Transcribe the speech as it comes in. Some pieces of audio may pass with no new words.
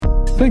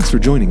Thanks for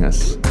joining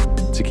us.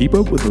 To keep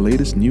up with the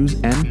latest news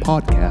and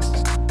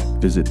podcasts,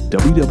 visit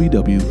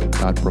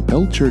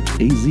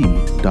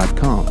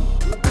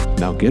www.propelchurchaz.com.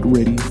 Now get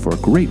ready for a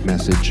great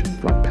message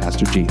from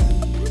Pastor Jathan.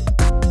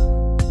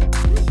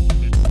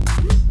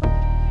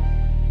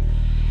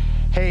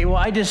 Hey, well,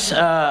 I just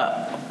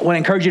want to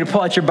encourage you to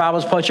pull out your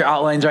Bibles, pull out your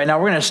outlines right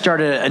now. We're going to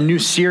start a new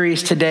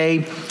series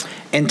today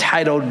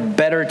entitled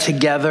Better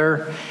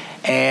Together.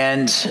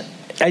 And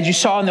as you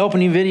saw in the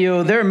opening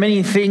video, there are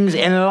many things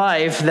in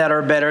life that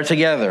are better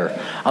together.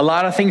 A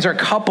lot of things are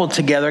coupled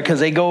together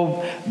because they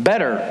go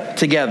better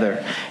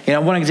together. You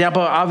know, one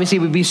example obviously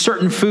would be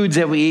certain foods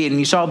that we eat. And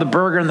you saw the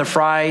burger and the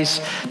fries.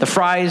 The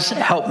fries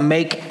help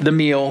make the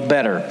meal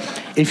better.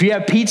 If you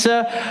have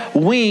pizza,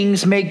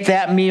 wings make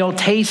that meal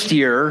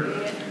tastier.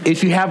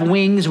 If you have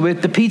wings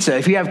with the pizza.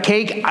 If you have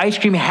cake, ice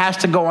cream has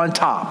to go on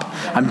top.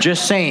 I'm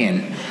just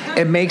saying.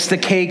 It makes the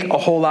cake a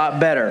whole lot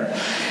better.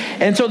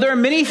 And so there are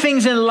many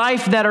things in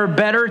life that are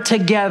better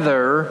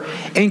together,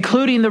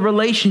 including the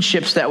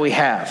relationships that we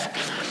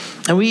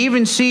have. And we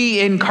even see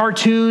in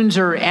cartoons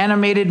or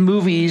animated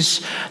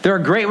movies, there are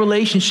great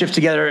relationships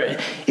together.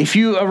 If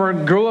you ever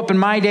grew up in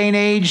my day and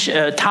age,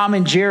 Tom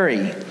and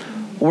Jerry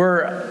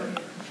were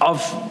a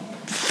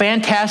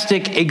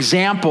fantastic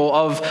example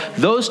of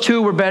those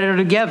two were better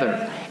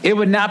together. It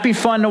would not be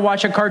fun to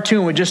watch a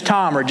cartoon with just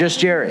Tom or just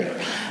Jerry.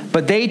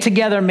 But they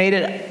together made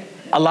it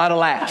a lot of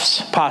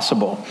laughs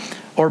possible.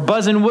 Or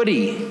Buzz and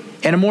Woody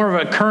in a more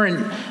of a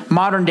current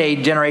modern day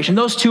generation.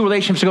 Those two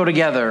relationships go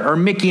together. Or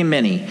Mickey and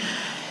Minnie.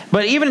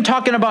 But even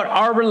talking about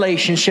our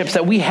relationships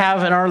that we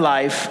have in our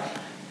life,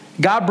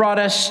 God brought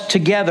us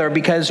together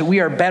because we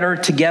are better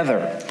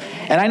together.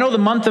 And I know the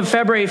month of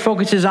February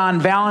focuses on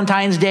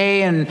Valentine's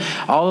Day and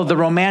all of the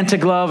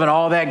romantic love and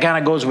all that kind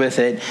of goes with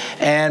it.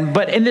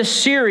 But in this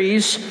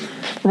series,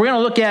 we're going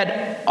to look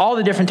at all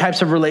the different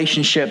types of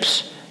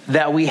relationships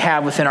that we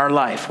have within our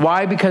life.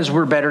 Why? Because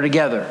we're better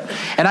together.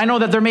 And I know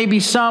that there may be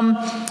some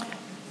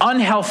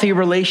unhealthy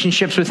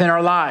relationships within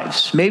our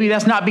lives. Maybe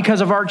that's not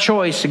because of our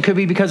choice. It could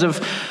be because of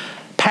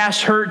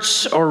past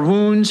hurts or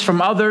wounds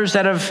from others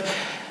that have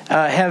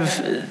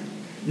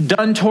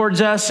done towards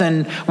us,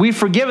 and we've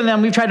forgiven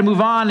them. We've tried to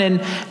move on,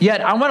 and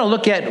yet I want to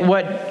look at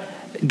what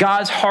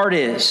God's heart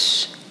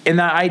is in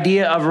the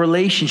idea of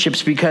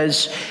relationships,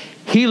 because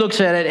He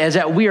looks at it as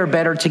that we are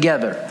better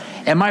together.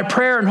 And my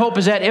prayer and hope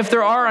is that if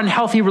there are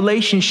unhealthy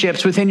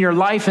relationships within your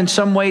life in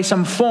some way,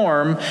 some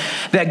form,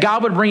 that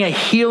God would bring a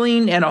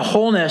healing and a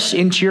wholeness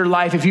into your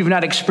life if you've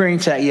not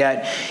experienced that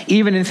yet,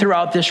 even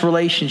throughout this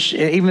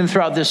relationship, even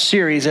throughout this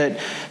series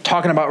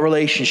talking about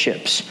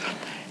relationships.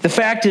 The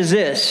fact is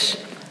this: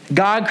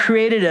 God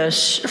created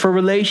us for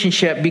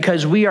relationship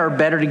because we are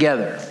better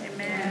together.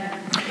 Amen.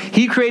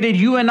 He created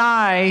you and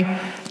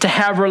I to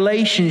have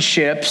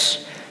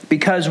relationships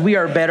because we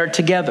are better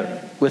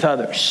together with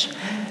others.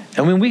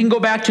 And when we can go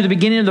back to the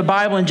beginning of the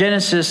Bible in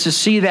Genesis to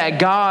see that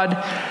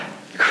God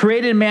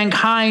created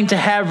mankind to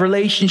have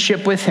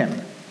relationship with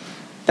Him.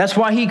 That's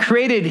why He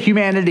created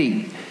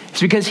humanity. It's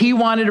because He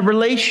wanted a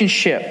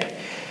relationship.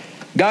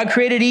 God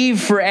created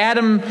Eve for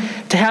Adam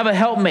to have a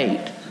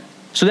helpmate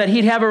so that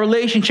he'd have a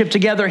relationship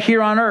together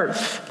here on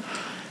earth.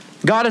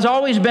 God has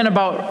always been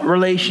about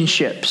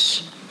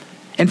relationships.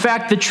 In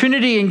fact, the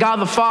Trinity and God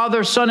the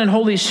Father, Son, and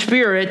Holy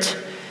Spirit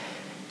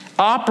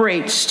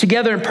operates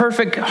together in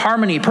perfect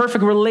harmony,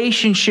 perfect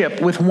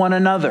relationship with one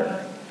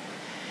another.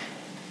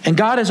 And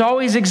God has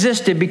always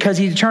existed because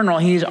He's eternal.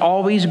 He's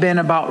always been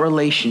about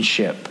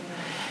relationship.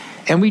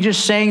 And we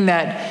just sang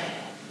that,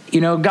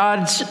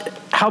 God's,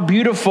 how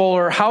beautiful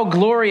or how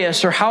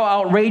glorious or how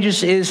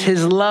outrageous is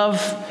His love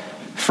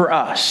for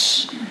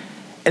us.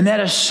 And that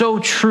is so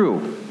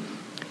true.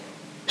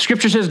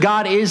 Scripture says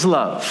God is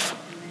love.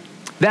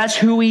 That's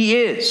who He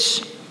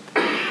is.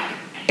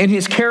 In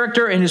His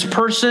character, in His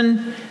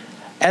person,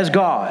 as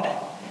God.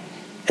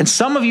 And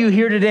some of you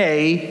here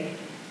today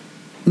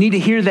need to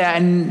hear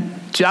that, and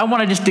I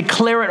want to just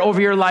declare it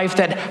over your life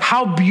that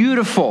how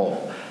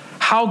beautiful,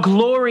 how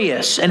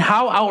glorious, and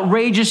how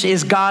outrageous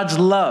is God's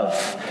love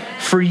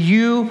for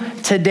you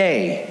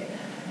today.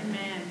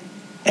 Amen.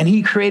 And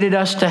He created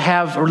us to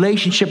have a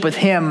relationship with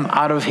Him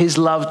out of His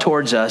love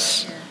towards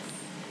us.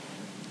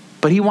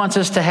 But He wants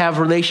us to have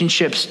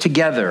relationships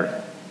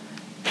together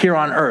here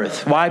on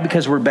earth. Why?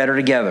 Because we're better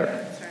together.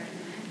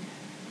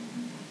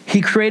 He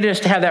created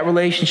us to have that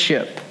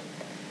relationship.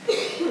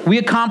 We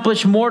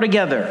accomplish more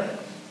together.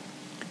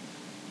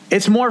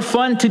 It's more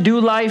fun to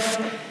do life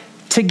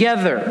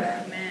together.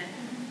 Amen.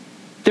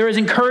 There is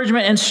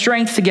encouragement and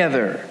strength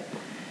together.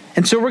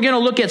 And so we're going to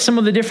look at some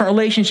of the different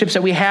relationships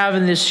that we have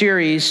in this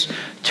series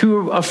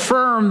to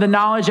affirm the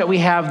knowledge that we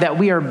have that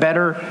we are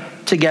better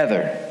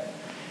together.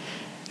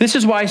 This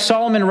is why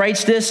Solomon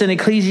writes this in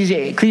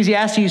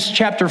Ecclesiastes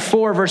chapter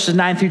 4, verses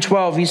 9 through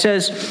 12. He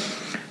says,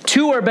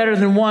 "Two are better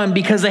than one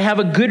because they have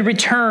a good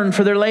return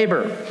for their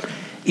labor.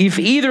 If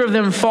either of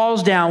them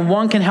falls down,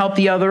 one can help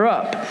the other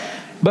up.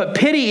 But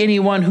pity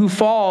anyone who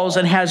falls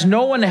and has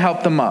no one to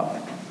help them up.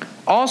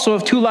 Also,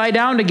 if two lie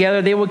down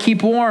together, they will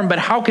keep warm. But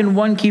how can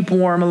one keep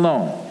warm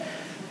alone?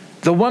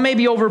 Though one may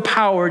be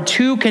overpowered,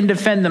 two can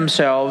defend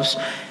themselves.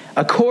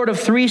 A cord of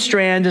 3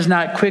 strands is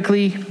not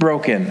quickly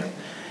broken.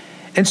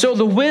 And so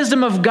the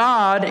wisdom of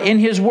God in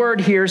his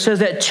word here says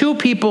that 2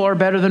 people are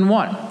better than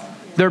 1.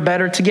 They're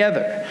better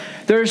together.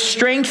 There's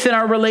strength in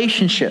our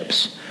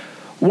relationships.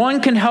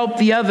 One can help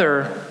the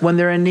other when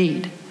they're in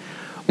need.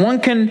 One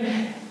can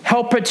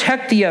help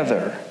protect the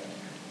other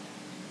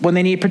when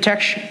they need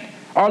protection.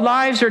 Our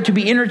lives are to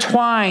be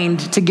intertwined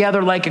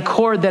together like a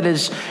cord that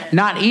is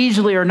not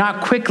easily or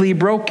not quickly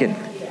broken.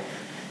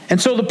 And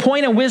so the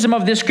point and wisdom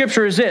of this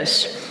scripture is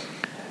this: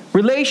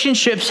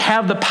 relationships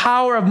have the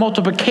power of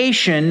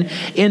multiplication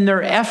in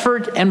their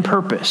effort and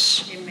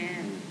purpose.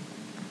 Amen.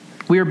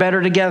 We are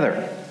better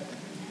together.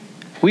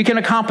 We can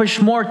accomplish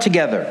more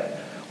together.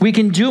 We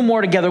can do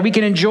more together. We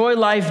can enjoy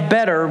life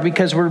better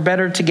because we're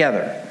better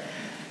together.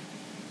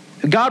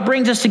 God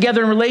brings us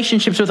together in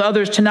relationships with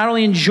others to not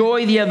only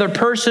enjoy the other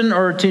person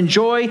or to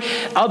enjoy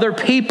other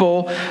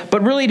people,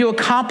 but really to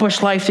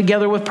accomplish life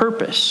together with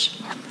purpose.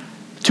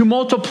 To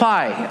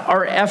multiply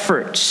our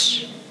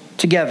efforts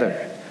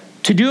together.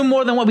 To do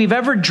more than what we've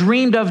ever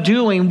dreamed of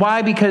doing.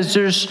 Why? Because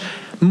there's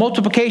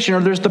multiplication, or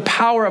there's the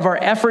power of our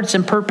efforts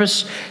and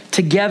purpose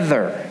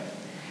together.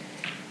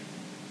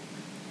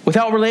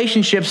 Without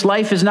relationships,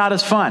 life is not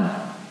as fun.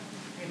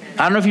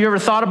 I don't know if you ever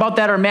thought about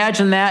that or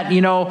imagined that.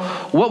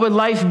 What would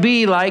life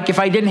be like if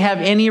I didn't have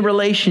any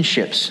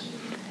relationships?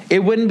 It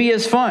wouldn't be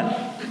as fun.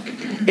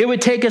 It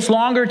would take us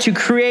longer to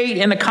create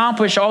and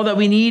accomplish all that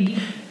we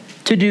need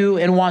to do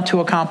and want to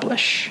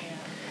accomplish.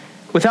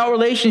 Without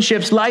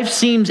relationships, life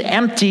seems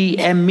empty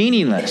and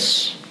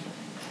meaningless.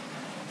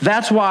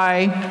 That's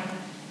why,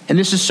 and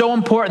this is so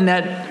important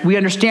that we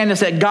understand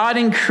this, that God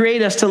didn't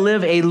create us to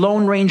live a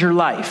Lone Ranger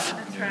life.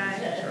 That's right.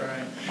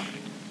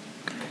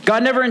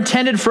 God never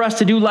intended for us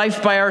to do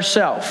life by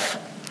ourselves.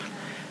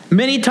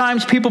 Many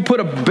times people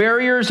put up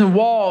barriers and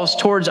walls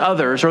towards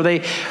others, or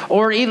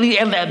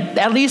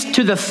at least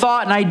to the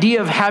thought and idea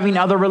of having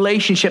other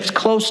relationships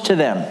close to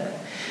them.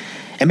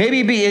 And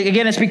maybe,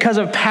 again, it's because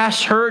of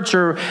past hurts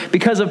or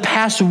because of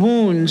past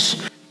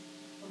wounds.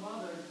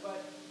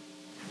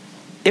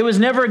 It was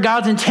never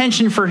God's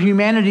intention for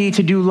humanity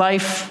to do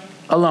life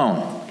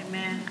alone.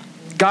 Amen.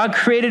 God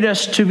created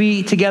us to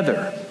be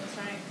together.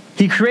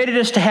 He created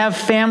us to have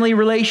family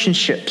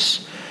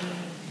relationships,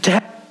 to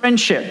have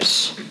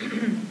friendships,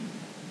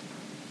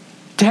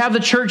 to have the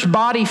church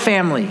body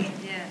family,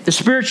 the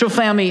spiritual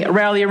family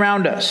rally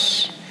around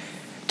us,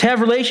 to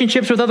have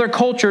relationships with other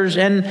cultures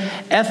and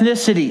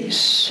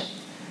ethnicities.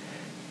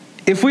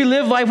 If we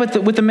live life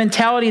with the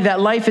mentality that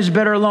life is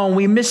better alone,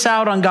 we miss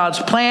out on God's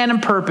plan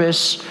and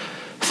purpose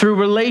through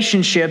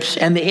relationships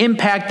and the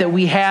impact that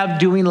we have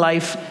doing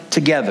life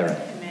together.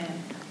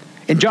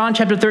 In John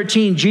chapter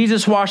 13,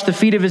 Jesus washed the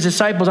feet of his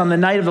disciples on the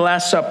night of the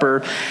Last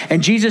Supper.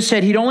 And Jesus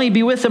said he'd only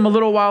be with them a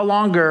little while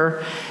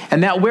longer,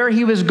 and that where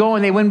he was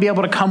going, they wouldn't be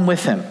able to come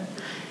with him.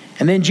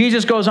 And then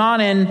Jesus goes on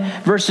in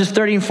verses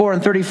 34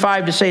 and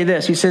 35 to say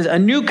this. He says, "A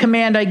new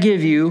command I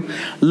give you,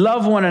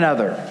 love one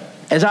another.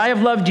 As I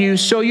have loved you,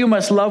 so you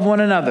must love one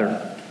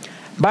another.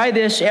 By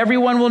this,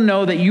 everyone will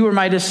know that you are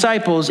my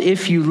disciples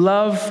if you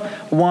love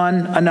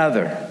one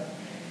another."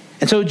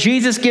 And so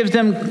Jesus gives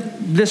them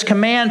this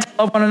command to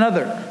love one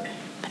another.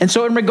 And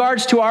so in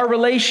regards to our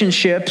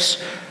relationships,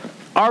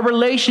 our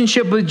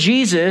relationship with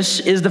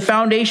Jesus is the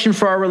foundation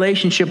for our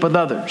relationship with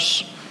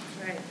others.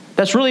 Right.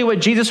 That's really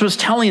what Jesus was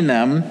telling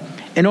them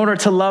in order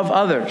to love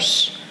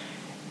others.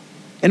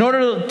 In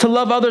order to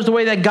love others the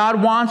way that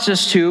God wants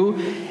us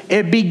to,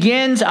 it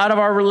begins out of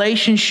our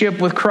relationship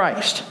with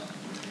Christ.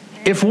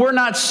 If we're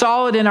not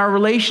solid in our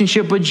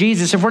relationship with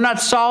Jesus, if we're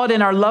not solid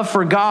in our love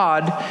for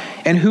God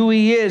and who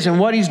he is and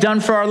what he's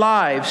done for our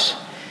lives,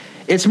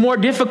 it's more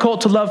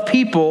difficult to love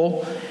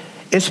people,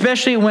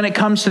 especially when it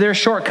comes to their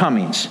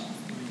shortcomings.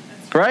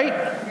 Right?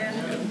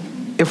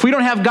 If we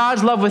don't have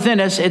God's love within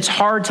us, it's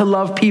hard to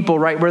love people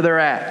right where they're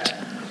at.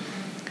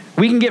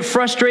 We can get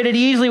frustrated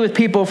easily with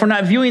people if we're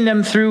not viewing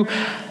them through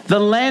the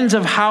lens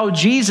of how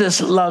Jesus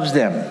loves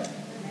them,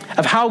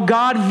 of how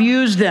God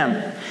views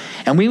them.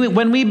 And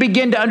when we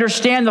begin to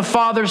understand the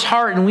Father's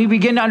heart and we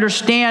begin to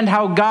understand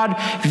how God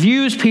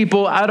views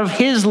people out of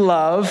his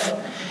love,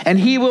 and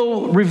he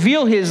will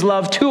reveal his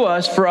love to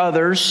us for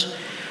others,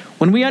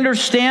 when we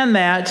understand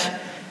that,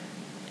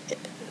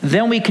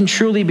 then we can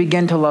truly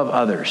begin to love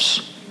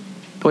others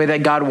the way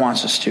that God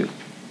wants us to.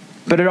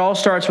 But it all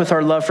starts with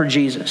our love for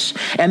Jesus.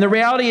 And the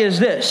reality is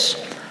this: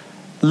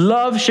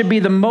 love should be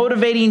the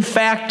motivating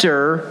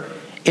factor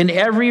in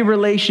every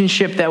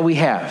relationship that we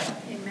have.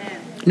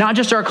 Not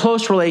just our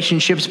close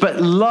relationships, but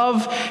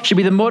love should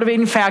be the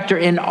motivating factor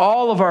in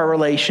all of our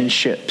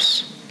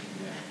relationships.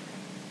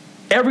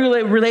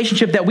 Every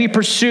relationship that we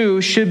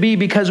pursue should be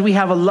because we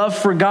have a love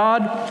for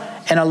God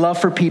and a love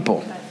for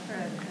people.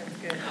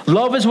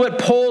 Love is what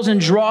pulls and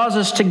draws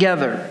us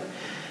together.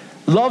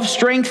 Love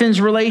strengthens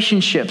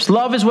relationships.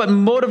 Love is what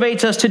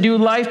motivates us to do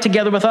life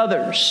together with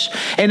others.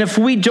 And if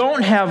we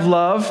don't have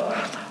love,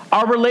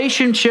 our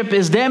relationship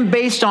is then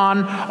based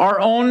on our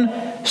own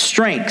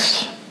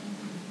strengths.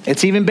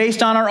 It's even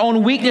based on our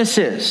own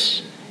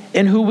weaknesses.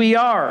 in who we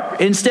are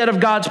instead of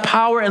God's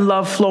power and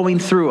love flowing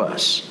through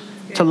us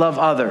to love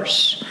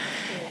others.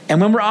 And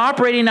when we're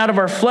operating out of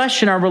our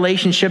flesh in our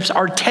relationships,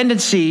 our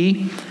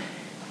tendency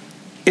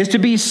is to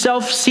be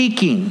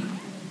self-seeking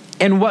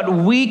in what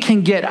we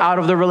can get out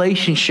of the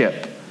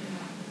relationship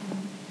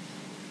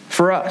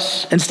for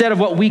us, instead of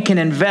what we can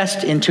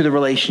invest into the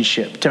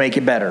relationship to make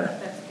it better.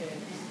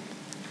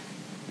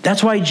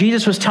 That's why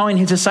Jesus was telling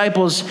his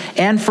disciples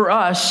and for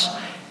us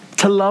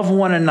to love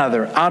one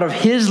another out of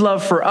his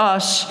love for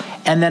us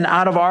and then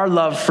out of our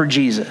love for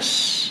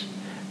Jesus.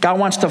 God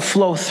wants to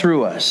flow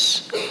through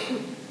us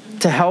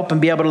to help and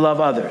be able to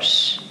love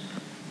others.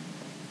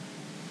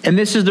 And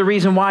this is the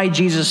reason why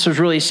Jesus was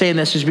really saying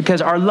this, is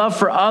because our love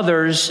for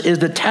others is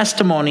the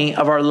testimony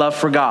of our love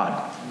for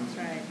God.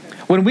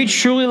 When we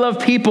truly love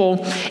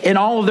people in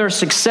all of their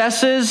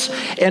successes,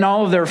 in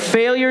all of their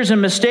failures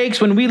and mistakes,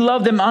 when we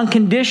love them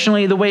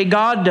unconditionally the way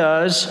God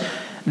does,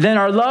 then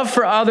our love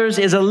for others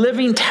is a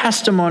living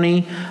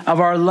testimony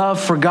of our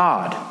love for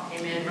God.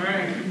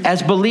 Amen.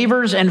 As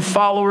believers and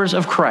followers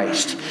of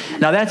Christ.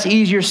 Now that's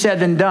easier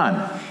said than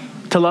done,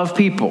 to love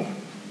people,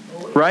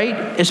 right?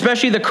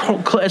 Especially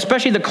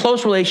the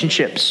close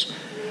relationships.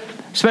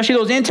 Especially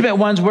those intimate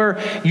ones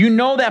where you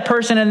know that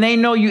person and they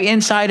know you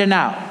inside and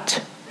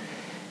out.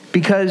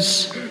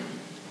 Because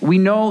we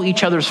know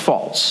each other's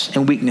faults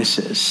and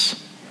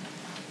weaknesses.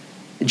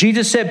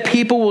 Jesus said,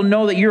 people will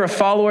know that you're a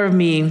follower of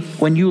me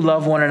when you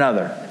love one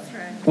another. That's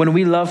right. When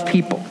we love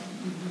people.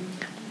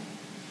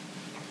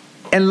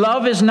 And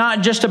love is not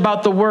just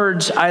about the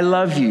words, I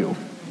love you.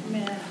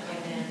 Amen.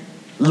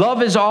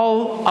 Love is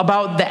all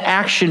about the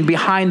action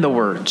behind the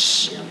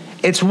words.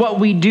 It's what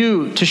we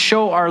do to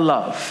show our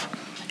love.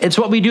 It's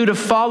what we do to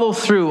follow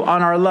through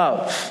on our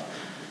love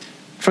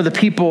for the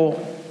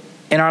people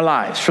in our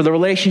lives, for the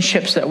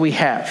relationships that we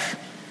have.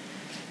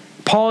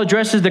 Paul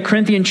addresses the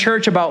Corinthian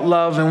church about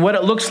love and what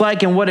it looks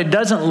like and what it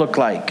doesn't look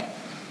like.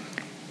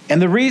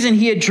 And the reason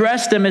he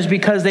addressed them is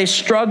because they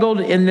struggled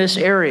in this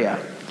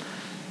area.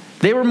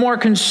 They were more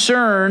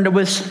concerned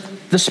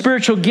with the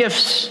spiritual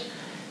gifts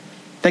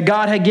that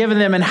God had given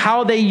them and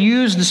how they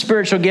used the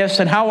spiritual gifts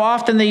and how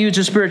often they used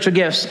the spiritual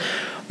gifts,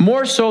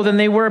 more so than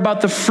they were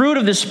about the fruit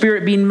of the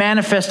Spirit being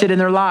manifested in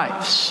their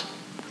lives.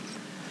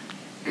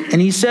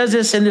 And he says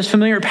this in this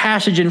familiar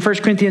passage in 1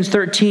 Corinthians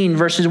 13,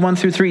 verses 1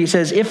 through 3. He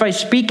says, if I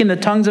speak in the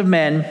tongues of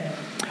men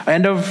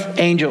and of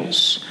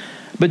angels,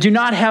 but do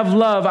not have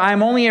love, I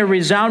am only a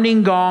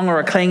resounding gong or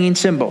a clanging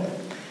cymbal.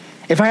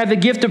 If I have the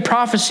gift of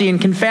prophecy and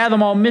can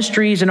fathom all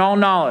mysteries and all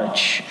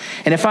knowledge,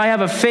 and if I have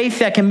a faith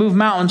that can move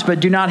mountains but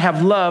do not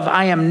have love,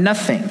 I am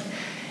nothing.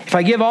 If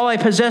I give all I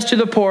possess to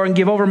the poor and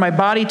give over my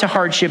body to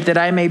hardship that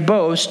I may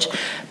boast,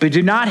 but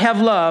do not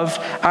have love,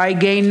 I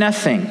gain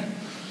nothing.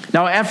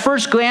 Now, at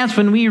first glance,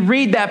 when we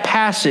read that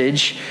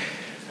passage,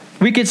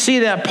 we could see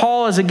that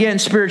Paul is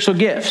against spiritual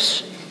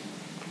gifts.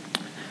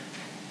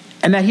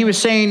 And that he was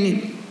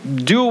saying,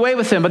 do away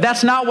with them. But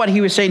that's not what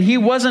he was saying. He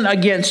wasn't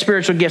against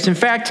spiritual gifts. In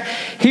fact,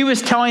 he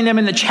was telling them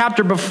in the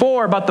chapter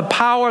before about the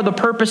power, the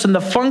purpose, and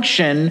the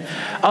function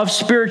of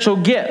spiritual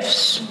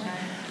gifts.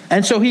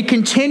 And so he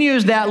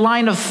continues that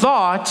line of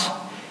thought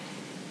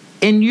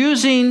in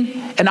using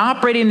and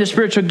operating the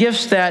spiritual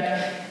gifts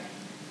that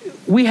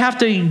we have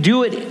to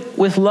do it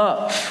with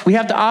love. We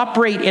have to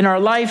operate in our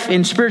life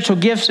in spiritual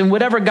gifts and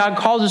whatever God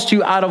calls us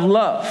to out of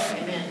love.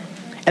 Amen.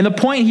 And the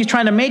point he's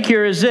trying to make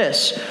here is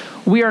this: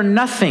 we are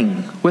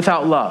nothing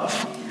without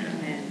love.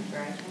 Amen.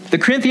 The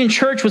Corinthian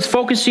church was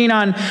focusing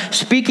on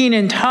speaking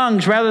in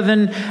tongues rather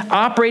than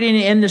operating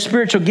in the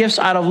spiritual gifts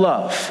out of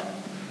love.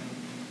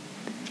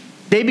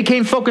 They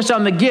became focused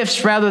on the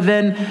gifts rather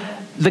than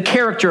the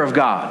character of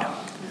God,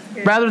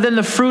 rather than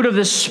the fruit of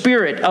the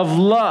Spirit of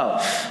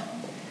love.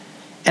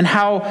 And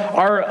how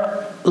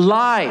our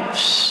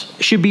lives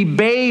should be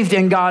bathed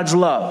in God's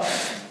love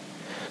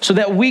so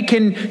that we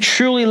can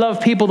truly love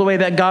people the way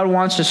that God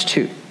wants us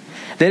to.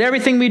 That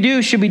everything we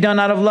do should be done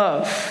out of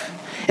love.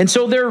 And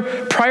so their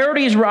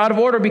priorities were out of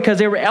order because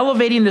they were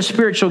elevating the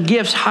spiritual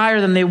gifts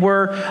higher than they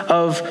were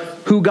of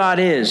who God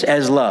is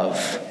as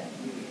love.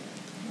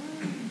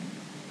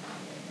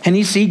 And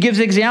he gives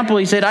an example.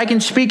 He said, I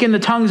can speak in the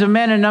tongues of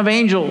men and of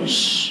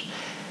angels.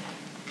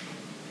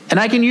 And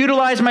I can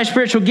utilize my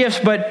spiritual gifts,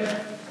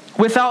 but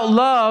without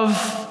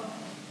love,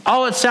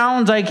 all it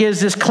sounds like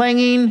is this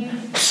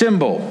clanging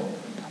cymbal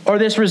or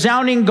this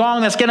resounding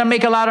gong that's going to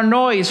make a lot of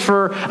noise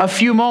for a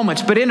few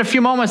moments. But in a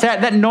few moments,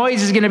 that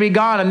noise is going to be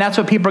gone, and that's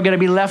what people are going to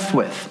be left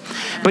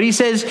with. But he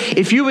says,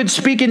 if you would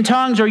speak in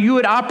tongues or you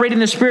would operate in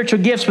the spiritual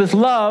gifts with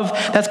love,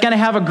 that's going to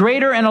have a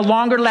greater and a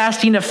longer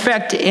lasting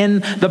effect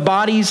in the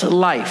body's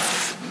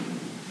life,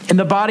 in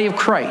the body of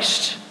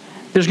Christ.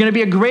 There's going to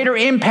be a greater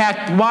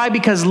impact. Why?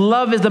 Because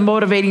love is the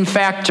motivating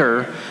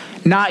factor,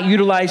 not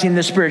utilizing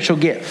the spiritual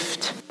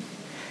gift.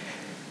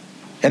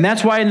 And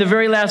that's why in the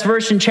very last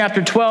verse in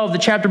chapter 12, the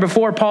chapter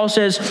before, Paul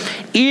says,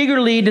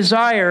 eagerly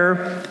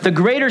desire the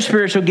greater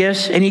spiritual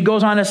gifts. And he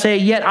goes on to say,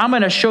 yet I'm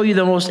going to show you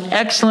the most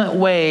excellent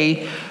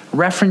way,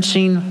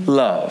 referencing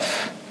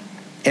love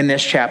in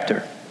this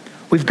chapter.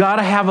 We've got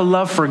to have a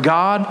love for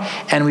God,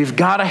 and we've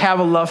got to have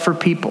a love for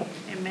people.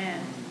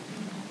 Amen.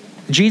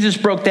 Jesus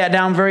broke that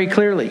down very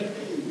clearly.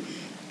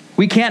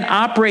 We can't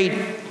operate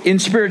in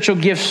spiritual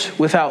gifts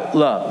without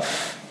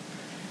love.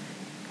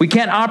 We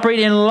can't operate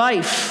in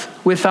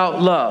life without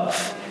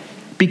love,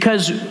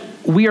 because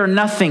we are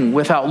nothing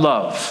without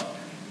love,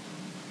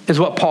 is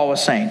what Paul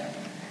was saying.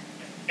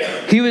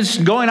 He was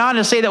going on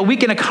to say that we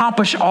can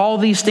accomplish all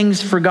these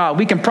things for God.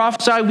 We can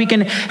prophesy. We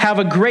can have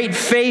a great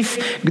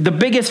faith, the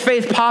biggest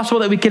faith possible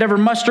that we could ever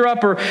muster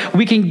up, or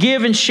we can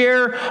give and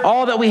share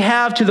all that we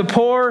have to the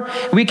poor.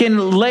 We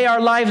can lay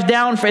our lives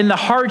down in the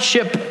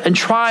hardship and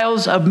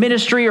trials of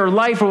ministry or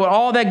life or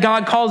all that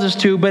God calls us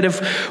to. But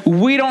if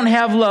we don't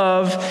have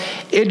love,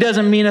 it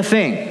doesn't mean a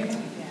thing.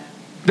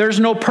 There's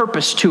no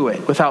purpose to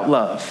it without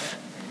love.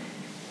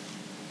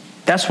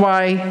 That's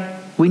why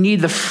we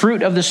need the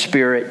fruit of the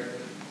Spirit.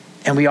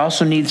 And we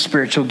also need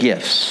spiritual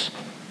gifts.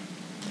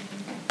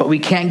 But we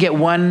can't get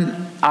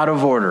one out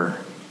of order.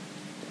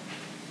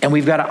 And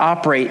we've got to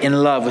operate in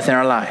love within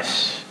our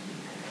lives.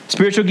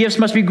 Spiritual gifts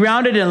must be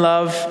grounded in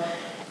love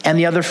and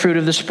the other fruit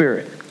of the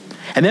Spirit.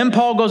 And then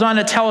Paul goes on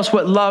to tell us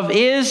what love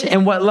is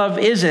and what love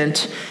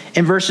isn't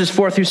in verses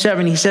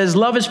 4-7. He says,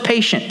 love is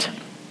patient.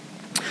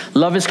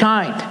 Love is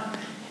kind.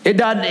 It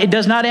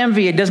does not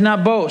envy. It does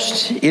not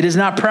boast. It is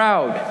not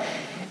proud.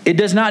 It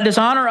does not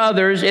dishonor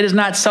others. It is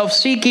not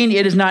self-seeking.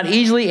 It is not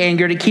easily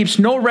angered. It keeps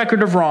no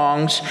record of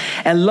wrongs.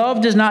 And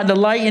love does not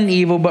delight in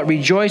evil, but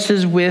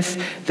rejoices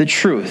with the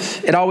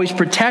truth. It always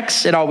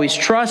protects. It always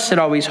trusts. It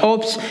always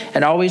hopes.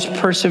 And always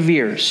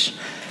perseveres.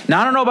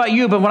 Now, I don't know about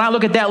you, but when I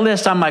look at that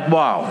list, I'm like,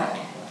 wow,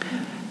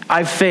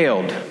 I've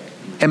failed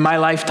in my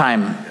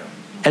lifetime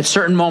at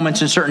certain moments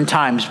and certain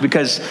times,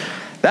 because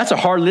that's a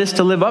hard list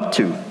to live up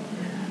to.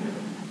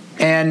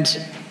 And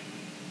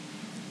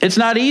it's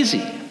not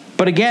easy.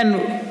 But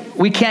again,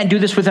 we can't do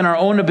this within our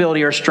own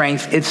ability or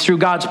strength. It's through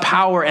God's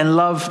power and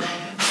love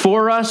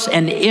for us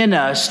and in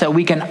us that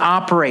we can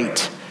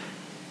operate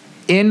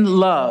in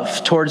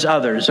love towards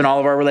others in all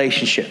of our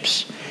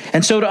relationships.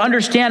 And so to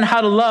understand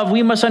how to love,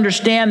 we must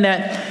understand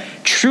that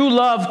true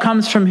love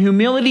comes from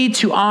humility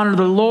to honor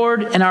the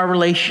Lord in our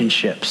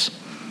relationships.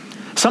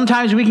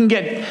 Sometimes we can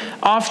get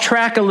off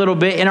track a little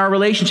bit in our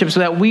relationships so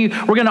that we're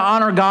going to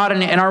honor God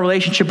in our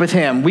relationship with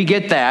Him. We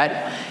get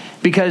that.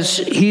 Because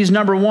He's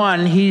number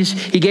one. He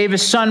gave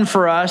His Son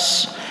for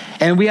us,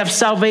 and we have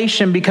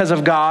salvation because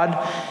of God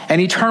and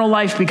eternal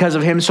life because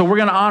of Him. So we're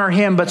going to honor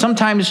Him. But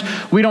sometimes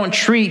we don't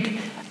treat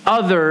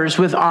others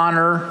with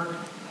honor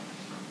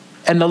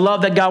and the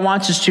love that God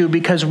wants us to,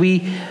 because we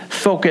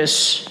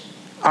focus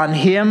on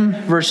Him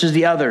versus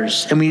the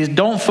others. And we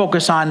don't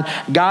focus on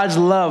God's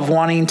love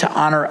wanting to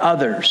honor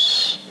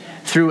others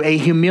through a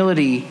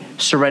humility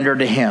surrender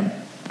to Him.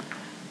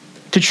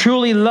 To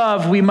truly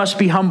love, we must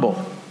be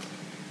humble.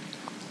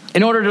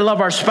 In order to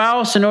love our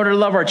spouse, in order to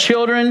love our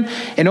children,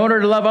 in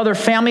order to love other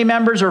family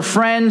members or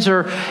friends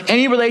or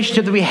any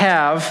relationship that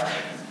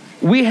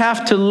we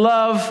have to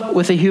love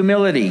with a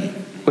humility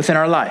within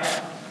our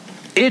life.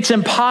 It's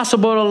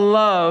impossible to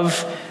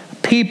love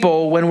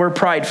people when we're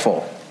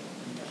prideful,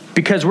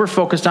 because we're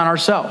focused on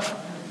ourselves.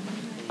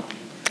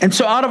 And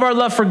so out of our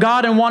love for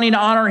God and wanting to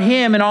honor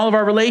Him in all of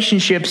our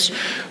relationships,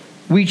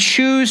 we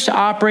choose to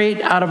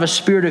operate out of a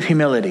spirit of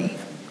humility,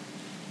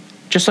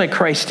 just like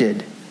Christ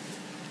did.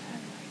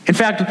 In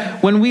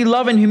fact, when we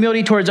love in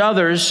humility towards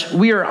others,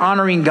 we are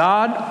honoring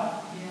God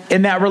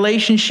in that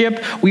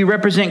relationship. We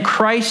represent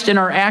Christ in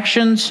our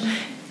actions,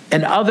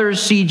 and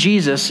others see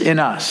Jesus in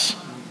us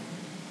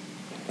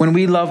when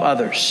we love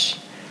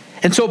others.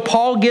 And so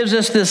Paul gives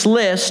us this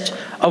list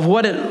of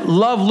what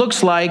love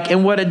looks like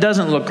and what it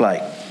doesn't look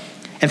like.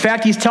 In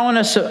fact, he's telling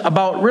us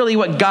about really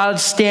what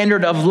God's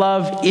standard of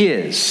love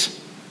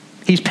is.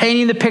 He's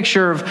painting the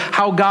picture of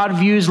how God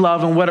views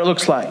love and what it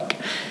looks like.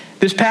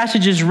 This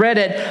passage is read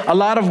at a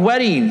lot of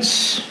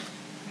weddings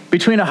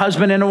between a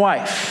husband and a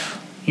wife.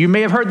 You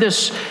may have heard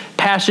this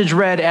passage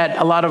read at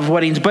a lot of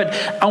weddings, but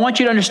I want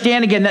you to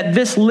understand again that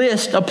this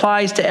list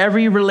applies to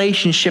every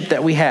relationship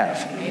that we have.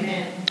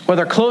 Amen.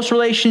 Whether close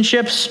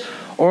relationships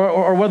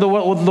or whether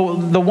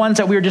the ones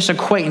that we are just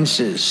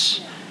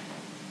acquaintances,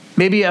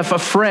 maybe a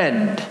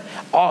friend.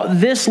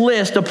 This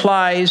list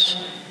applies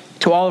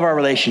to all of our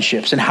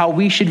relationships and how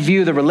we should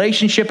view the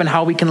relationship and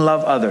how we can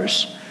love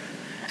others.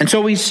 And so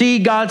we see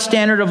God's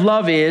standard of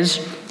love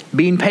is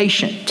being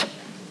patient.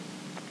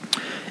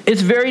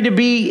 It's very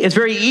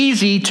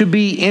easy to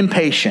be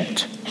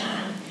impatient.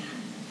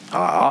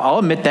 I'll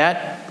admit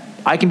that.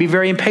 I can be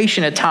very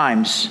impatient at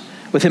times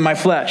within my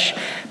flesh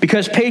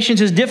because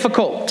patience is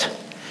difficult.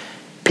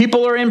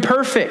 People are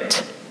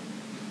imperfect.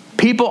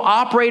 People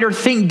operate or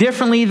think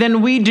differently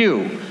than we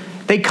do.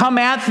 They come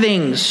at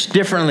things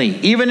differently.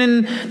 Even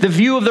in the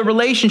view of the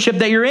relationship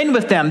that you're in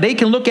with them, they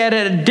can look at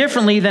it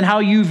differently than how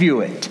you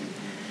view it.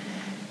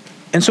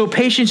 And so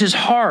patience is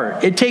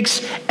hard. It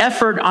takes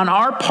effort on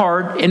our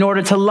part in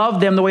order to love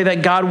them the way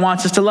that God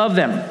wants us to love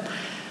them.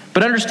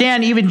 But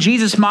understand, even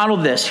Jesus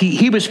modeled this.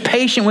 He was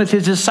patient with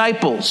his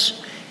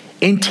disciples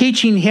in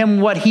teaching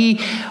him what he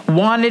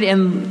wanted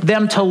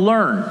them to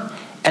learn.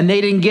 and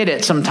they didn't get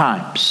it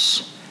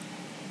sometimes.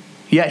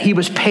 Yet he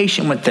was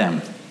patient with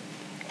them,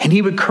 and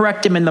he would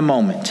correct them in the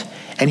moment,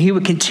 and he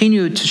would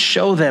continue to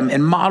show them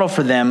and model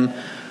for them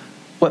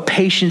what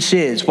patience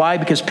is. Why?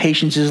 Because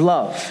patience is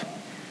love.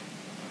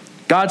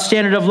 God's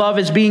standard of love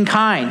is being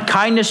kind.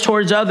 Kindness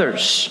towards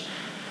others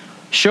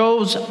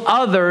shows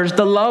others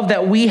the love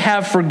that we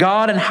have for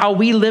God and how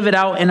we live it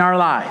out in our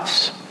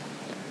lives.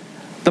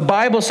 The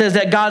Bible says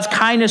that God's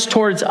kindness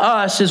towards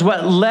us is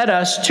what led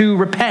us to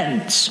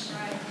repentance.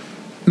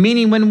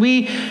 Meaning when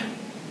we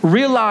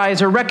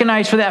realize or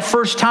recognize for that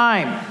first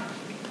time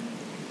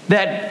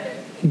that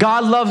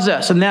God loves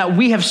us and that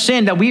we have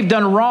sinned, that we've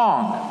done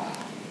wrong,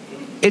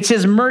 it's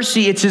his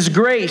mercy, it's his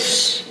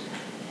grace.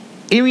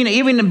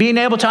 Even being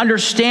able to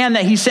understand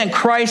that he sent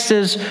Christ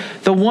as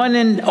the one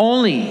and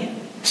only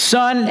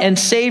Son and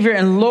Savior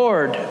and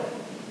Lord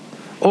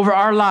over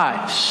our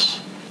lives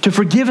to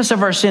forgive us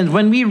of our sins.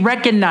 When we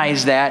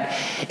recognize that,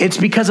 it's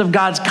because of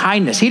God's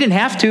kindness. He didn't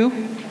have to.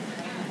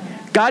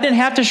 God didn't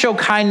have to show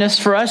kindness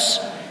for us.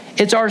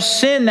 It's our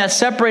sin that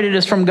separated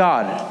us from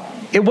God.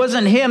 It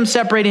wasn't him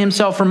separating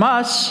himself from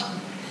us.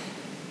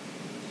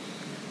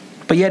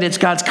 But yet it's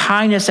God's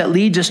kindness that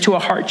leads us to a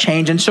heart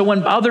change. And so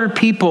when other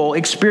people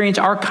experience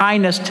our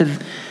kindness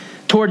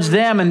towards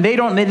them, and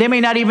they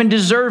may not even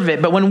deserve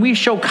it, but when we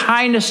show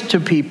kindness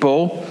to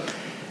people,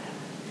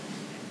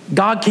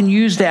 God can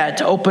use that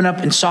to open up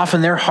and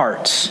soften their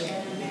hearts,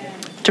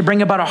 to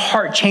bring about a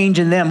heart change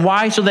in them.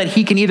 Why? So that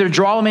he can either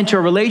draw them into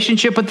a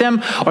relationship with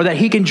them, or that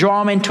he can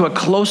draw them into a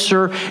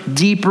closer,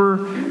 deeper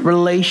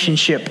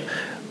relationship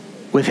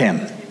with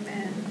him.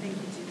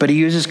 But he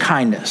uses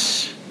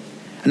kindness.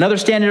 Another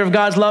standard of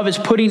God's love is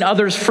putting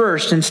others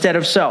first instead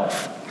of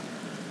self.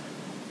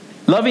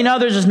 Loving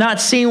others is not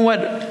seeing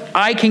what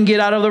I can get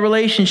out of the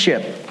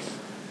relationship.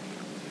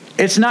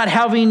 It's not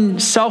having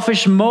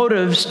selfish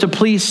motives to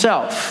please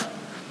self.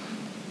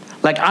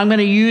 Like, I'm going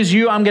to use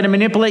you, I'm going to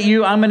manipulate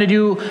you, I'm going to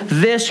do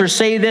this or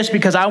say this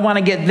because I want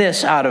to get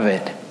this out of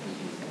it.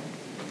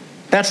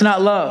 That's not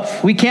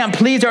love. We can't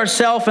please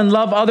ourselves and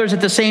love others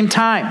at the same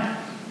time.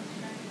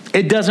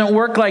 It doesn't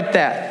work like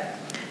that.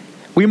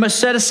 We must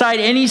set aside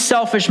any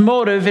selfish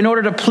motive in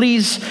order to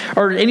please,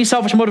 or any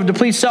selfish motive to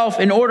please self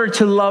in order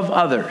to love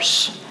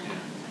others.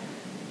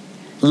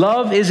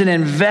 Love is an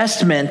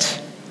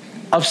investment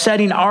of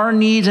setting our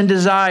needs and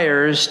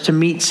desires to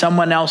meet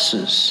someone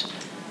else's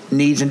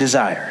needs and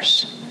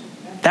desires.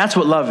 That's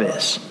what love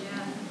is.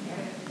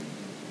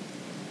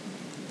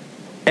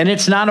 And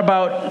it's not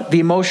about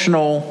the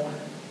emotional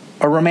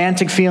or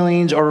romantic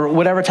feelings or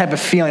whatever type of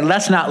feeling.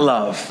 That's not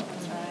love.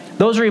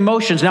 Those are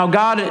emotions. Now,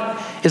 God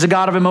is a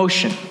God of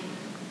emotion.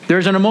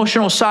 There's an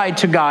emotional side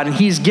to God, and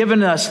he's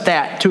given us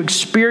that to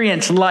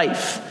experience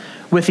life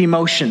with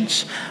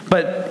emotions.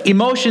 But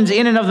emotions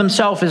in and of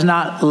themselves is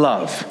not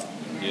love.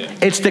 Yeah.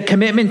 It's the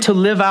commitment to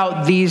live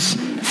out these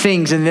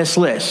things in this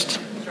list.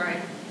 That's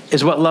right.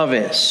 Is what love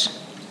is.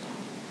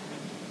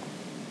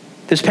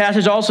 This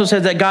passage also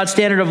says that God's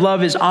standard of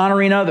love is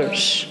honoring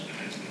others.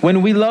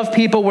 When we love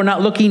people, we're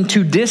not looking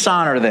to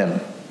dishonor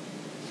them.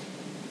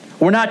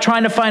 We're not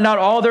trying to find out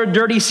all their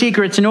dirty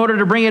secrets in order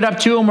to bring it up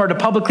to them or to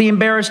publicly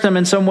embarrass them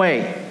in some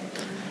way.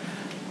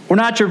 We're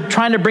not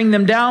trying to bring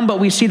them down, but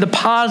we see the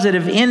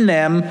positive in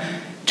them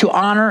to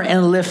honor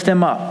and lift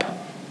them up.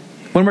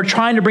 When we're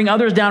trying to bring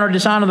others down or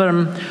dishonor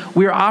them,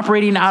 we are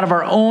operating out of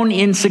our own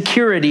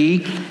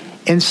insecurity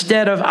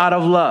instead of out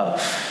of love.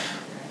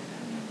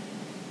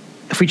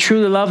 If we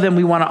truly love them,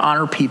 we want to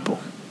honor people.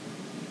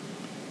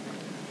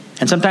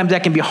 And sometimes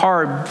that can be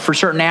hard for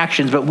certain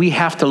actions, but we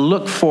have to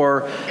look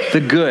for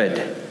the good.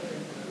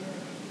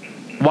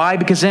 Why?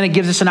 Because then it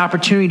gives us an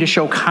opportunity to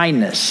show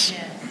kindness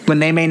when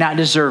they may not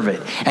deserve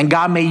it. And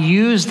God may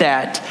use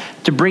that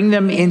to bring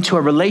them into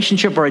a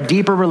relationship or a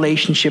deeper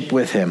relationship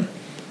with him.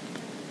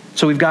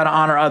 So we've got to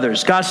honor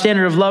others. God's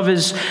standard of love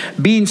is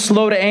being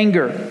slow to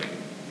anger.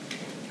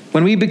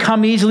 When we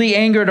become easily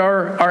angered,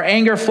 our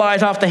anger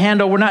flies off the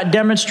handle. We're not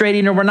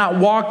demonstrating or we're not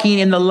walking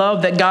in the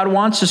love that God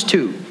wants us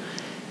to.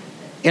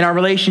 In our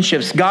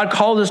relationships, God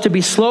calls us to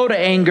be slow to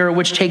anger,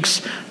 which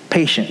takes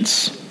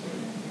patience.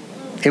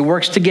 It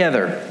works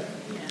together.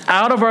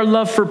 Out of our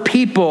love for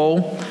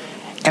people,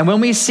 and when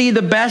we see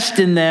the best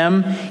in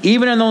them,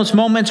 even in those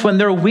moments when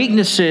their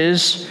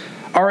weaknesses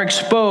are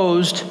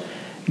exposed,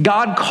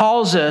 God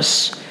calls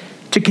us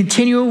to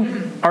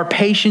continue our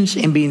patience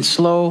in being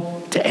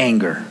slow to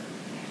anger.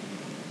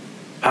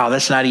 Wow,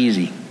 that's not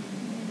easy.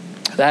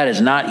 That is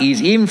not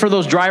easy. Even for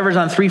those drivers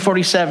on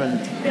 347.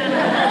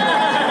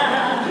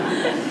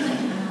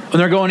 When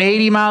they're going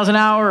 80 miles an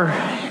hour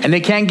and they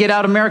can't get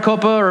out of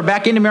Maricopa or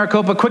back into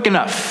Maricopa quick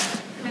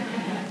enough.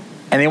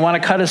 And they want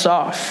to cut us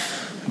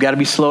off. We've got to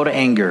be slow to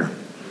anger.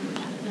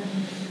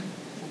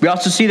 We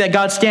also see that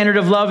God's standard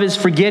of love is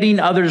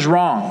forgetting others'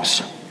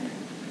 wrongs.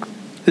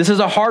 This is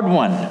a hard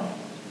one,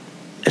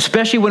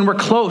 especially when we're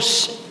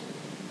close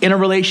in a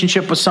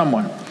relationship with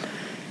someone.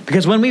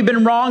 Because when we've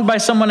been wronged by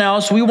someone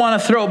else, we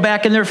want to throw it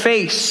back in their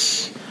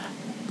face.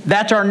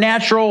 That's our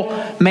natural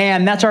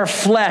man. That's our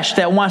flesh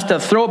that wants to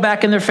throw it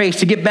back in their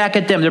face, to get back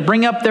at them, to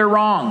bring up their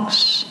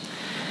wrongs.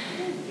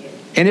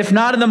 And if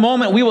not in the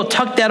moment, we will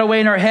tuck that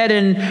away in our head,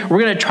 and we're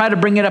going to try to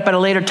bring it up at a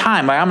later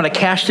time. Like, I'm going to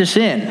cash this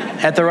in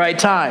at the right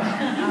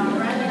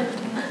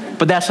time.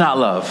 But that's not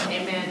love.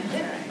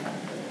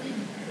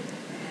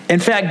 In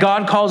fact,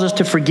 God calls us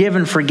to forgive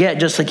and forget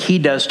just like he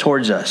does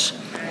towards us.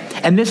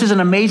 And this is an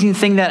amazing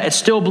thing that it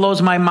still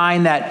blows my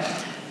mind,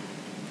 that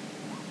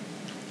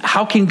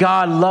how can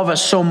God love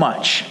us so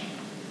much?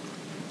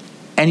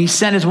 And he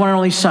sent his one and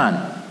only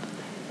son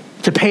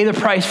to pay the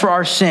price for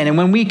our sin. And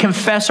when we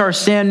confess our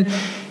sin,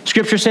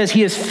 Scripture says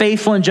he is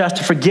faithful and just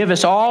to forgive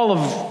us all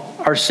of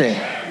our sin.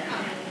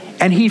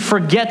 And he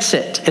forgets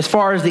it as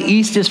far as the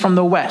east is from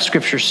the west,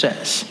 Scripture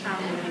says.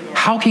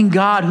 How can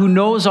God, who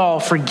knows all,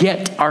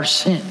 forget our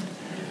sin?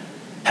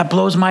 That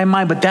blows my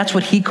mind, but that's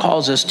what he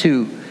calls us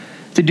to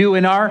do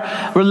in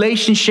our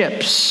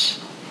relationships,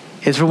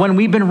 is for when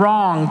we've been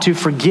wrong, to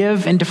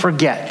forgive and to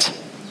forget.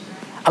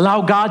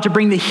 Allow God to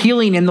bring the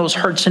healing in those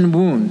hurts and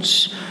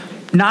wounds,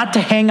 not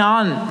to hang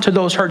on to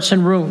those hurts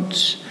and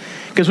wounds.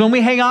 Because when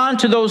we hang on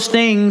to those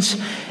things,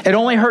 it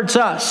only hurts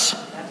us.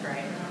 That's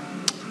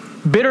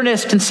right.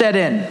 Bitterness can set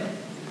in.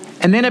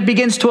 And then it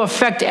begins to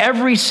affect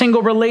every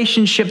single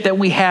relationship that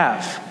we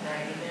have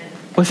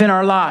within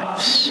our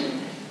lives.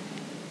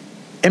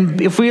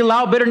 And if we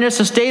allow bitterness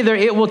to stay there,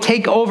 it will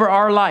take over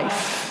our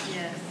life.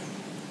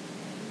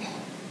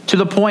 To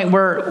the point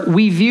where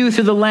we view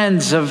through the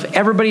lens of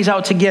everybody's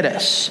out to get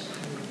us.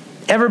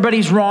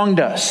 Everybody's wronged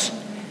us.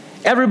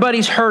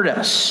 Everybody's hurt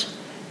us.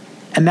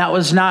 And that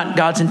was not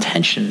God's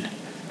intention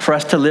for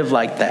us to live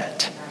like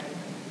that.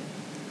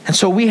 And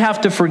so we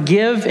have to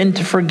forgive and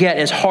to forget,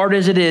 as hard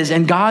as it is.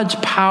 And God's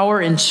power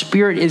and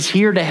spirit is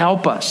here to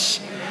help us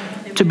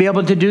to be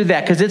able to do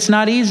that, because it's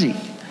not easy.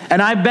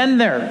 And I've been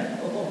there.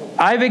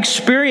 I've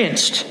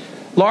experienced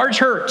large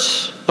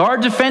hurts,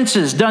 large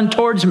offenses done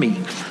towards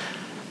me.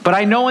 But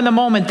I know in the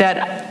moment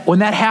that when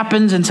that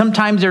happens, and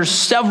sometimes there's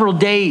several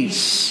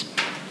days,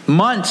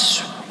 months,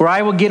 where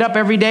I will get up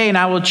every day and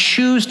I will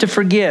choose to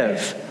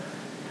forgive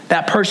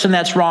that person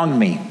that's wronged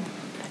me.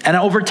 And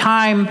over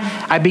time,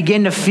 I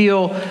begin to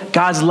feel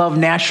God's love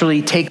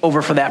naturally take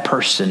over for that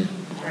person.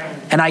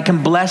 And I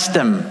can bless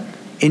them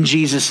in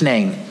Jesus'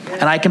 name.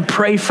 And I can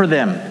pray for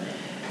them,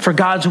 for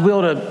God's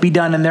will to be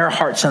done in their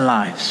hearts and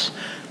lives.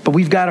 But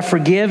we've got to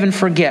forgive and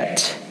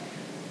forget.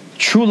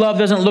 True love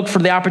doesn't look for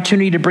the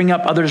opportunity to bring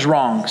up others'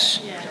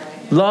 wrongs.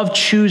 Love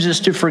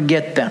chooses to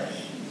forget them.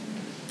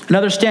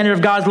 Another standard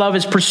of God's love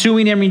is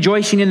pursuing and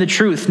rejoicing in the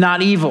truth,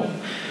 not evil.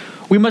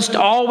 We must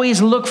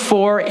always look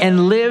for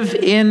and live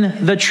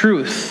in the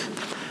truth.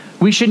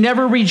 We should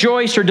never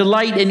rejoice or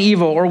delight in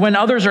evil, or when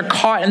others are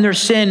caught in their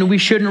sin, we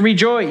shouldn't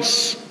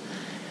rejoice.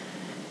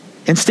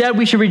 Instead,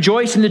 we should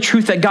rejoice in the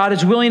truth that God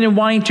is willing and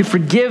wanting to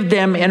forgive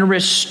them and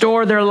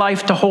restore their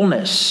life to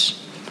wholeness.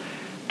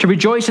 To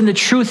rejoice in the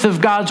truth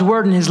of God's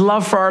word and his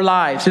love for our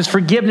lives, his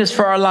forgiveness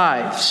for our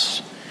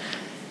lives.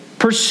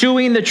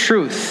 Pursuing the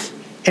truth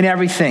in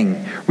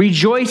everything.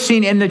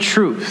 Rejoicing in the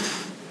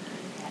truth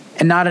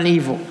and not in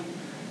evil.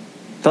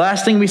 The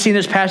last thing we see in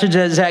this passage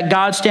is that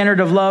God's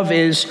standard of love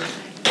is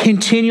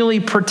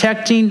continually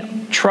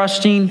protecting,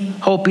 trusting,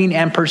 hoping,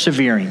 and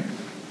persevering.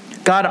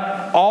 God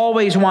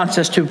always wants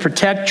us to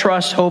protect,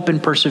 trust, hope,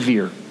 and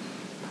persevere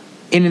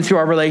in and through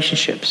our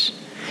relationships.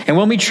 And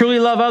when we truly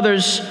love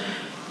others,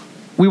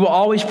 we will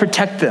always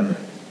protect them.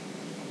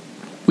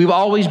 We will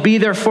always be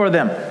there for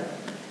them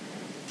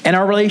and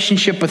our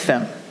relationship with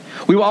them.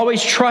 We will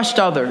always trust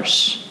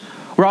others.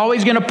 We're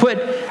always going to put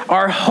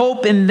our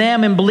hope in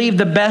them and believe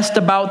the best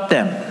about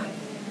them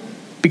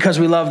because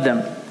we love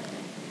them.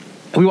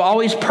 We will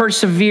always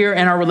persevere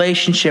in our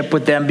relationship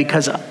with them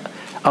because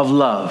of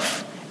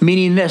love.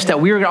 Meaning this,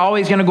 that we are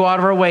always going to go out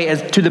of our way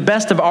as to the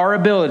best of our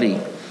ability,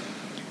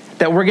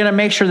 that we're going to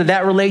make sure that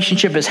that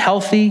relationship is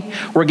healthy.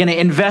 We're going to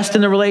invest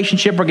in the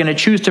relationship. We're going to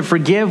choose to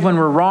forgive when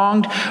we're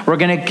wronged. We're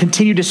going to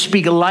continue to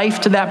speak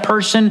life to that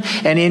person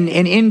and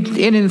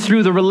in and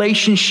through the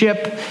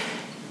relationship.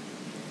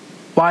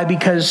 Why?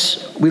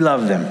 Because we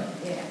love them.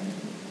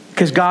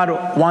 Because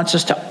God wants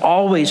us to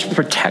always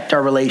protect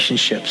our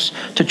relationships,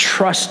 to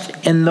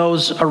trust in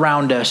those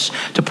around us,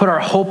 to put our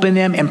hope in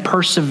them and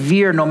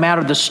persevere no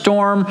matter the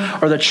storm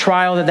or the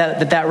trial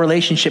that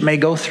relationship may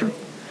go through.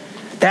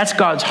 That's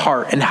God's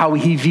heart and how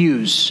he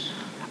views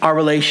our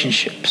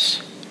relationships.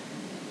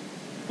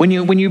 When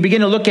you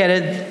begin to look at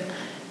it,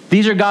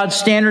 these are God's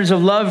standards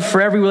of love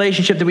for every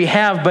relationship that we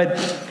have, but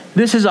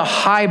this is a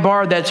high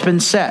bar that's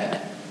been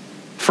set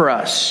for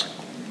us.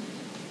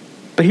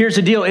 But here's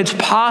the deal. It's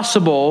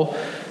possible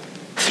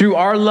through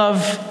our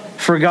love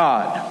for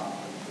God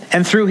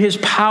and through his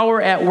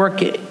power at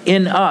work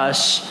in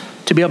us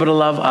to be able to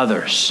love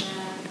others.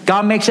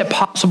 God makes it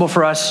possible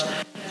for us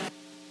to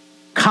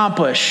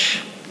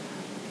accomplish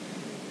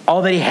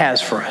all that he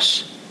has for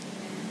us.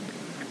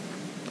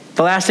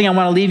 The last thing I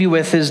want to leave you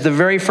with is the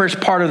very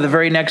first part of the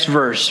very next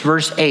verse,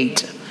 verse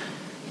 8.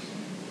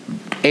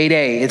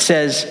 8a. It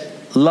says,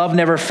 love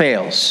never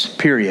fails,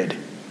 period.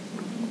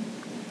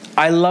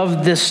 I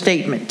love this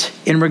statement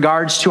in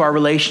regards to our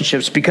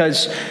relationships,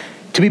 because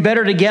to be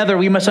better together,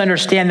 we must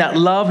understand that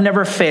love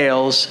never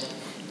fails,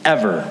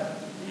 ever.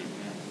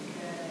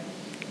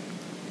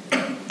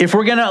 If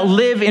we're going to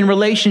live in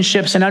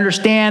relationships and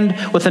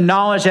understand with the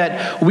knowledge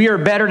that we are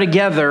better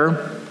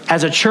together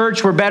as a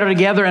church, we're better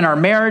together in our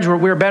marriage,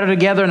 we're better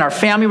together in our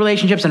family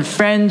relationships and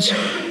friends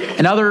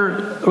and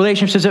other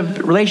relationships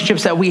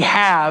that we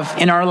have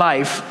in our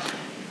life,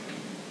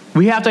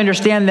 we have to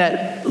understand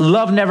that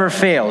love never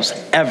fails,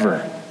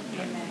 ever.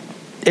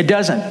 It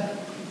doesn't.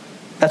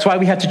 That's why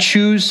we have to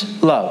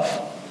choose love.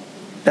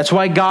 That's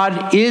why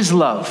God is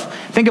love.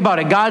 Think about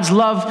it. God's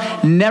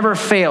love never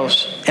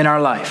fails in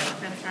our life.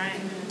 That's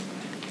right.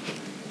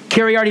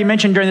 Carrie already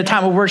mentioned during the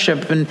time of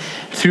worship and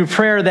through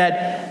prayer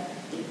that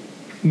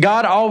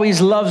God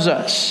always loves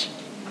us.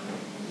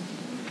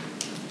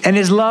 And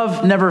his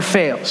love never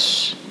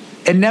fails.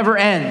 It never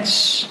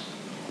ends.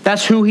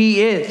 That's who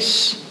he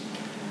is.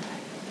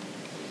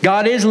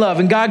 God is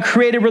love, and God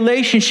created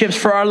relationships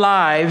for our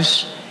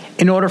lives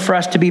in order for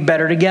us to be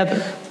better together.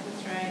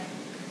 That's right.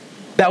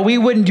 That we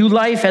wouldn't do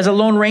life as a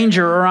lone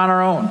ranger or on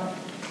our own.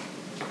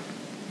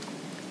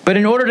 But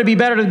in order to be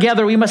better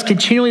together, we must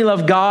continually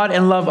love God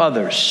and love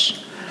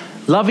others.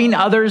 Loving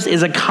others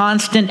is a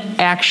constant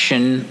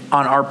action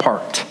on our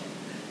part.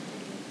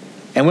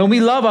 And when we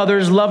love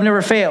others, love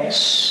never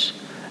fails.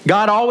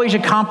 God always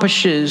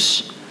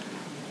accomplishes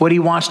what he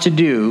wants to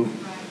do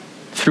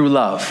through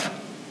love.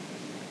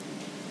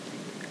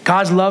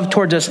 God's love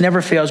towards us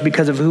never fails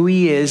because of who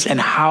he is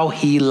and how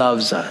he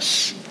loves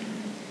us.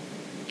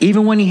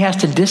 Even when he has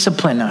to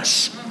discipline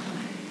us,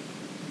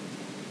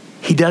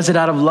 he does it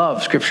out of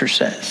love, Scripture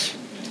says.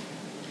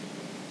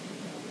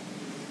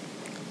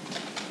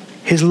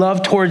 His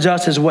love towards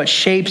us is what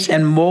shapes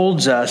and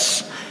molds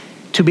us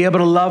to be able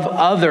to love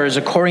others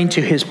according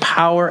to his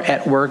power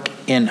at work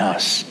in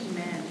us,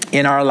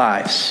 in our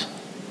lives.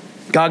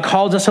 God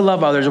calls us to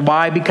love others.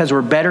 Why? Because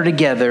we're better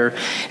together,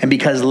 and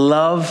because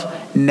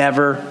love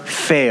never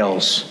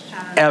fails,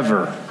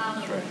 ever.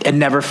 It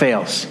never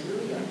fails.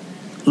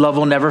 Love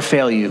will never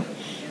fail you.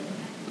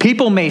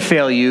 People may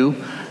fail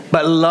you,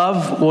 but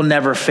love will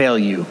never fail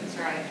you.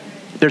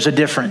 There's a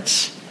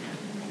difference.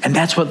 And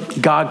that's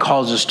what God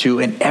calls us to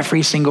in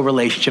every single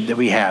relationship that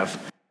we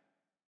have.